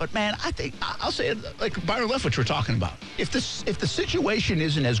 But, man, I think I'll say it like Byron Leftwich we're talking about. If the situation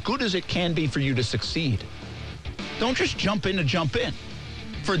isn't as good as it can be for you to succeed, don't just jump in.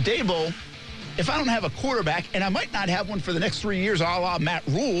 For Daboll, if I don't have a quarterback, and I might not have one for the next 3 years, a la Matt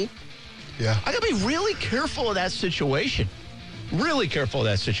Rule, I got to be really careful of that situation. Really careful of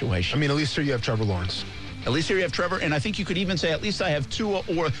that situation. I mean, at least here you have Trevor Lawrence. At least here you have Trevor, and I think you could even say at least I have Tua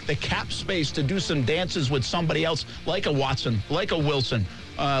or the cap space to do some dances with somebody else like a Watson, like a Wilson,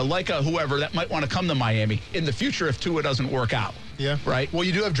 like a whoever that might want to come to Miami in the future if Tua doesn't work out. Yeah. Right? Well,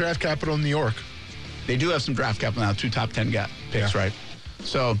 you do have draft capital in New York. They do have some draft capital now, 2 top 10 picks, right?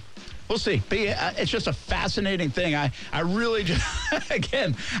 So we'll see. But it's just a fascinating thing. I really just,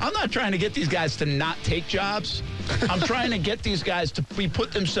 again, I'm not trying to get these guys to not take jobs. I'm trying to get these guys to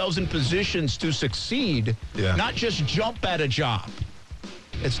put themselves in positions to succeed, not just jump at a job.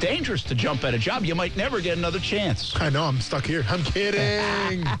 It's dangerous to jump at a job. You might never get another chance. I know. I'm stuck here. I'm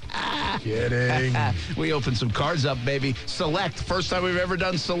kidding. Kidding. We opened some cards up, baby. Select. First time we've ever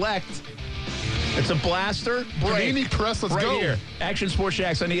done Select. It's a blaster break. Panini Press, let's right go. Here. Action Sports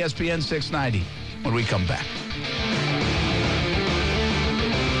Jacks on ESPN 690 when we come back.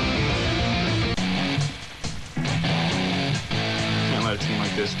 Can't let a team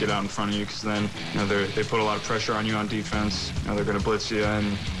like this get out in front of you because then they put a lot of pressure on you on defense. They're going to blitz you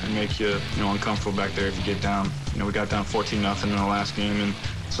and make you uncomfortable back there if you get down. We got down 14-0 in the last game, and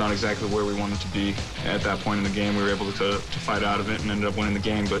it's not exactly where we wanted to be at that point in the game. We were able to fight out of it and ended up winning the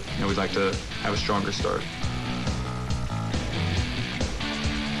game, but we'd like to have a stronger start.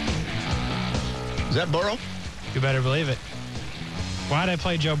 Is that Burrow? You better believe it. Why'd I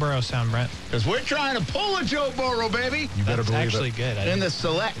play Joe Burrow sound, Brent? Because we're trying to pull a Joe Burrow, baby. You better believe actually it. Good. In the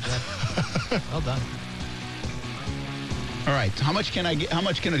Select. Well done. All right, how much can a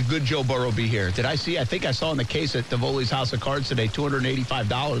good Joe Burrow be here? I think I saw in the case at Davoli's House of Cards today,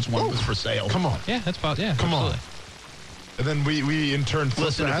 $285 one was for sale. Come on. Yeah, that's about, Come absolutely. on. And then we in turn flip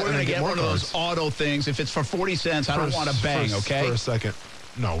Listen, that if we're going to get one of those auto things, if it's for 40 cents, I don't want to bang, okay? For a second.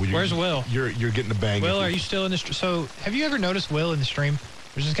 No. Where's Will? You're getting a bang. Will, are you still in the stream? So, have you ever noticed Will in the stream?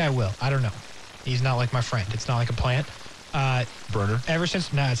 There's this guy, Will. I don't know. He's not like my friend. It's not like a plant. Burner.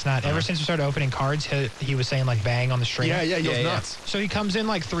 It's not. Ever since we started opening cards, he was saying bang on the stream. Yeah, he goes nuts. So he comes in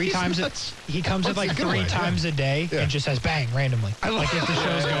like 3 times. He comes in like 3 times a day and just says bang randomly. Like if the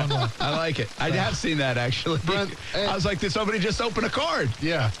show's going well. I like it. I have seen that actually. Brent, I was like, did somebody just open a card?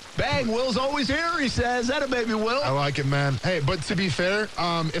 Yeah. Bang, Will's always here, he says. That a baby, Will. I like it, man. Hey, but to be fair,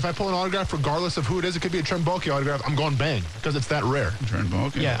 if I pull an autograph, regardless of who it is, it could be a Trent Baalke autograph, I'm going bang because it's that rare. Trent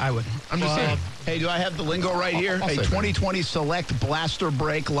Baalke? Yeah, I would. I'm just saying. Hey, do I have the lingo right here? I'll A say 2020 Select Blaster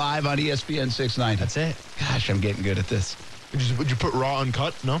Break live on ESPN 690. That's it. Gosh, I'm getting good at this. Would you put raw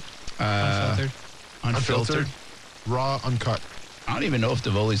uncut? No? Unfiltered. Unfiltered. Raw uncut. I don't even know if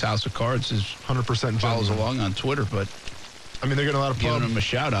Divoli's House of Cards is 100% follows genuine. along on Twitter, but I mean, they're getting a lot of giving pub. them a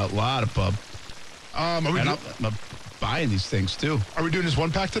shout out. A lot of pub. Are we, And I'm buying these things too. are we doing just one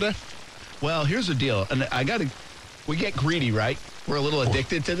pack today? Well, here's the deal, and we get greedy, right? We're a little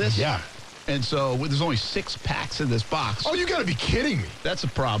addicted to this. Yeah. And so there's only 6 packs in this box. Oh, you got to be kidding me. That's a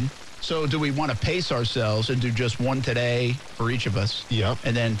problem. So do we want to pace ourselves and do just one today for each of us? Yep.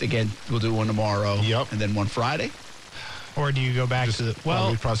 And then, again, we'll do one tomorrow. Yep. And then one Friday? Or do you go back to the... Well,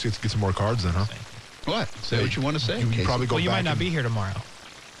 Well, we probably get some more cards then, huh? What? Say what you want to say. You Casey. probably go well, you back might not and- be here tomorrow.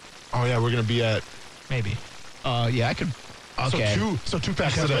 Oh, yeah, we're going to be at... Maybe. Yeah, I could. Okay. So two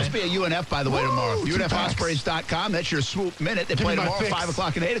packs It's today. supposed to be a UNF, by the way, Woo, tomorrow. 2 packs. UNFospreys.com. That's your swoop minute. They Give play me my tomorrow, fix. 5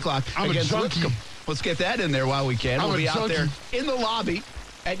 o'clock and 8 o'clock I'm a against junkie. Lipscomb. Let's get that in there while we can. I'm We'll a be out junkie. there in the lobby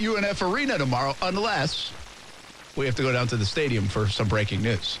at UNF Arena tomorrow, unless we have to go down to the stadium for some breaking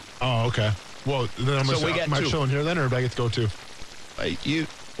news. Oh, okay. Well, then I'm So gonna we get am I 2. chilling here then, or do I get to go too?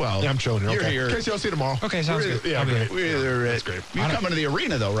 Well, Yeah, I'm chilling here. You're Okay. here. Casey, I'll see you tomorrow. Okay, sounds We're- good. Yeah, I'll be great. here. We're That's great. You're coming to the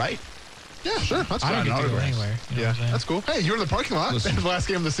arena, though, right? Yeah, sure. That's I don't fine. get to go autographs. anywhere. You know Yeah, what I'm saying? that's cool. Hey, you're in the parking lot. Listen. The last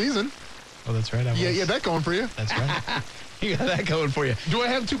game of the season. Oh, that's right. I was. Yeah, yeah, that going for you. That's right. You got that going for you. Do I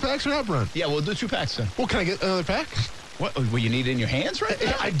have 2 packs or not, Brent? Yeah, we'll do 2 packs then. Well, can I get another pack? What? Well, you need it in your hands right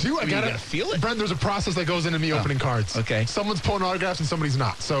now? I do. I mean, gotta you gotta feel it. Brent, there's a process that goes into me opening cards. okay. Someone's pulling autographs and somebody's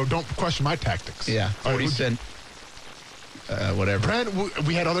not. So don't question my tactics. Yeah, All 40 right, cent. Whatever. Brent,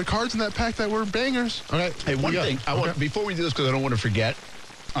 we had other cards in that pack that were bangers. Okay. Hey, one thing. I want Okay. before we do this because I don't want to forget.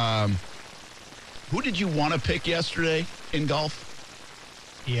 Who did you want to pick yesterday in golf?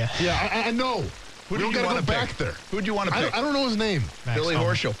 Yeah. Yeah, I know. Who We did don't you gotta want go to back pick? there. Who did you want to pick? I don't know his name. Max Billy Homa.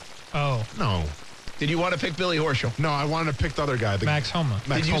 Horschel. Oh, No. Did you want to pick Billy Horschel? No, I wanted to pick the other guy. Max Homa.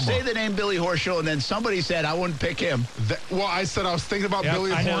 Max Did you Homa. say the name Billy Horschel and then somebody said I wouldn't pick him? Well, I said I was thinking about Yep,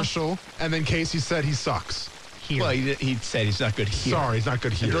 Billy I know. Horschel, and then Casey said he sucks. Here. Well, he said he's not good here. Sorry, he's not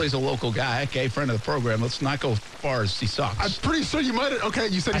good And here. Billy's a local guy, okay, friend of the program. Let's not go as far as he sucks. I'm pretty sure you might have. Okay,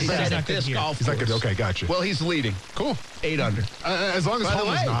 you said I he's said bad. at this here. golf He's not good. course. Okay, gotcha. Well, he's leading. Cool. 8 under. As long as By the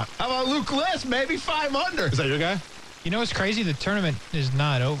Homer's way, not. how about Luke Liss? Maybe 5 under. Is that your guy? You know what's crazy? The tournament is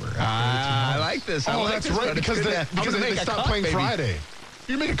not over. after 18 I months. like this. I Oh, like that's this, right, but it's because good they, to- I'm because gonna they make a stopped cut, playing baby. Friday.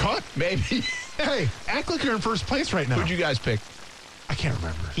 You make a cut? Maybe. Hey, act like you're in first place right now. Who'd you guys pick? I can't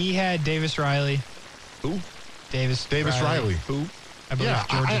remember. He had Davis Riley. Who? Davis Riley. Who? I believe Yeah,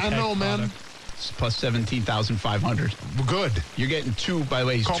 Georgia I Tech know, man. product. It's plus 17,500. Well, good. You're getting 2, by the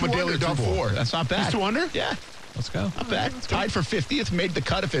way. He's Call him 2 a daily under, 2 double. 4. That's not bad. He's 2 under? Yeah, Let's go. not bad. Tied for 50th. Made the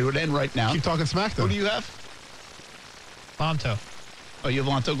cut if it would end right now. Keep talking smack, though. Who do you have? Lonto. Oh, you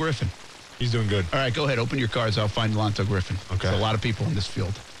have Lonto Griffin. He's doing good. All right, go ahead. Open your cards. I'll find Lonto Griffin. Okay. There's a lot of people in this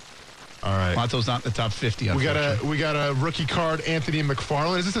field. All right. Lonto's not in the top 50. We unfortunately. got a rookie card, Anthony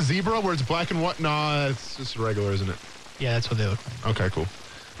McFarland. Is this a zebra where it's black and white? No, it's just regular, isn't it? Yeah, that's what they look like. Okay, cool.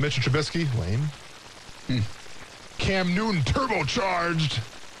 Mitchell Trubisky, lame. Cam Newton turbocharged.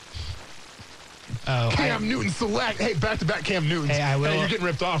 Oh, Cam Newton select. Hey, back-to-back Cam Newtons. Hey, I will- Hey, you're getting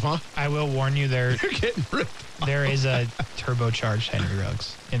ripped off, huh? I will warn you, there You're getting ripped. there is a turbocharged Henry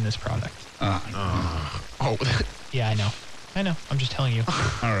Ruggs in this product. Oh, Yeah, I know. I'm just telling you.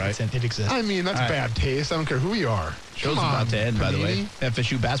 All right. It exists. I mean, that's All right. bad taste. I don't care who you are. Show's Come on, about to end, by the way. Panini.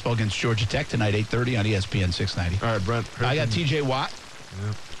 FSU basketball against Georgia Tech tonight, 8:30 on ESPN 690. All right, Brent. I got TJ Watt.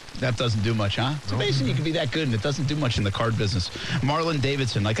 That doesn't do much, huh? It's amazing you can be that good and it doesn't do much in the card business. Marlon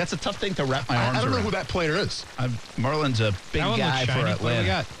Davidson, like that's a tough thing to wrap my arms I don't know around. who that player is. Marlon's a big That one guy looks for shiny. What do we Atlanta.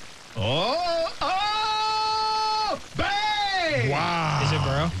 got? Oh, bang! Wow. Is it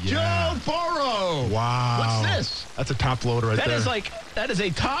Burrow? Joe Burrow. Wow. What's this? That's a top loader right That there. that is a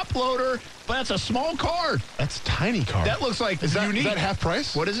top loader, but that's a small card. That's a tiny card. That looks like is that, unique. is that half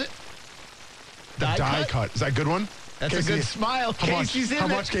price? What is it? The die cut. Is that a good one? That's Casey, a good smile. How much? Casey's in How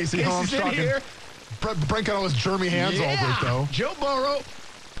there. much, Casey? How I'm Casey's in shocking. here. Brent got all his germy hands all over it, though. Joe Burrow,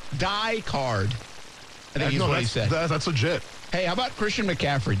 die card. I think he's what he said. That's legit. Hey, how about Christian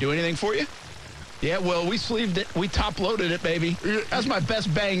McCaffrey? Do anything for you? Yeah, well, we sleeved it. We top-loaded it, baby. That's my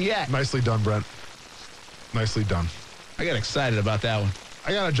best bang yet. Nicely done, Brent. Nicely done. I got excited about that one.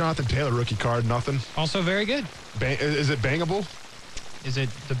 I got a Jonathan Taylor rookie card. Nothing. Also very good. Is it bangable? Is it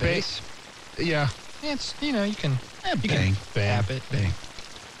the base? Yeah. Yeah, it's, you can Bang. tap it. Bang.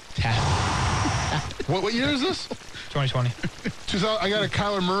 Tap. What year is this? 2020. I got a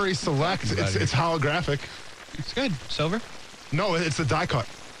Kyler Murray select. It's holographic. It's good. Silver. No, it's the die cut.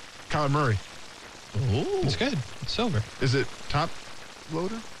 Kyler Murray. Ooh. It's good. It's silver. Is it top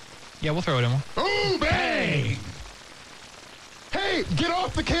loader? Yeah, we'll throw it in one. Oh, bang! Hey, get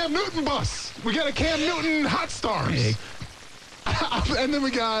off the Cam Newton bus. We got a Cam Newton Hot Stars. Hey. And then we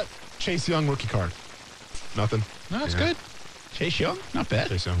got Chase Young rookie card. Nothing. No, it's Yeah. good. Chase Young, not bad.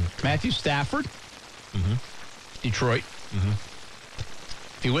 Chase Young. Matthew Stafford, Detroit.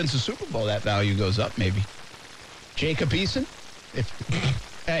 If he wins the Super Bowl, that value goes up maybe. Jacob Eason.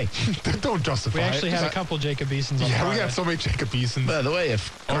 Hey, don't justify We actually it. had a couple Jacob Easons on Yeah, Friday. we got so many Jacob Easons. By the way,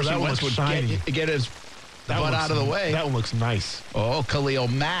 if Carson that Wentz looks would shiny. get his That butt looks- out of the way. That one looks nice. Oh, Khalil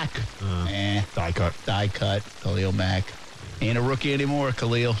Mack. Die cut. Die cut. Khalil Mack. Ain't a rookie anymore,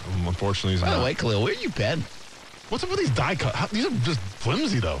 Khalil. Unfortunately, he's By not. the way, Khalil, where you been? What's up with these die cut? These are just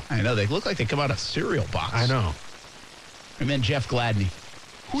flimsy, though. I know. They look like they come out of a cereal box. I know. And then Jeff Gladney.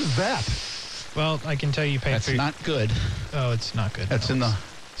 Who's that? Well, I can tell you paid That's for not good. Oh, it's not good. That's no. in the...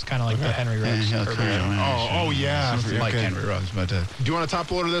 It's kind of like the Henry Ruggs. Oh, yeah. Like Okay. Henry Ruggs, but... Do you want to top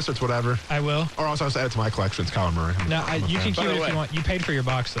loader this, or it's whatever? I will. Or also, I'll just add it to my collection. It's Kyler Murray. No, you can keep By it the if way- you want. You paid for your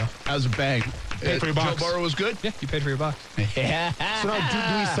box, though. That was a bang. Paid for your box. Joe Burrow was good? Yeah, you paid for your box. Yeah. So now,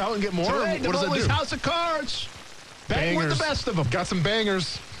 do we sell and get more? So, or hey, what does it Davoli's do? House of Cards. Bang with the best of them. Got some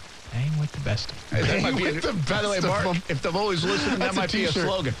bangers. Bang with the best. Hey, that Bang might be with the by the way, best of Mark, them. if Davoli's listening, that That's might be a t-shirt.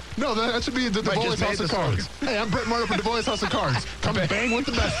 slogan. No, that should be the Might Davoli's just House made of the Cards. slogan. Hey, I'm Brett Martin from Davoli's House of Cards. Come bang with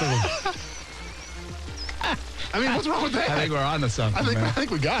the best of them. I mean, what's wrong with that? I think we're on to something, I man.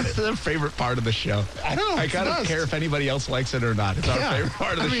 think we got It's it. the favorite part of the show. I know. I it's kind of nuts. care if anybody else likes it or not. It's our favorite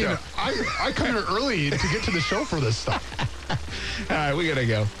part of the show. I come here early to get to the show for this stuff. All right, we got to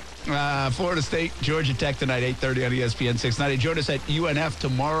go. Florida State, Georgia Tech tonight, 8:30 on ESPN 690. Join us at UNF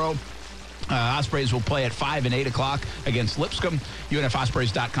tomorrow. Ospreys will play at 5 and 8 o'clock against Lipscomb.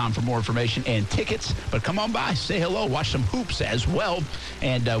 UNFospreys.com for more information and tickets. But come on by, say hello, watch some hoops as well.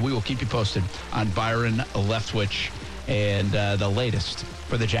 And we will keep you posted on Byron Leftwich and the latest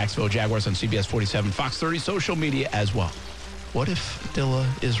for the Jacksonville Jaguars on CBS 47, Fox 30, social media as well. What if Dilla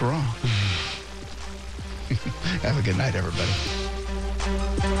is wrong? Have a good night, everybody.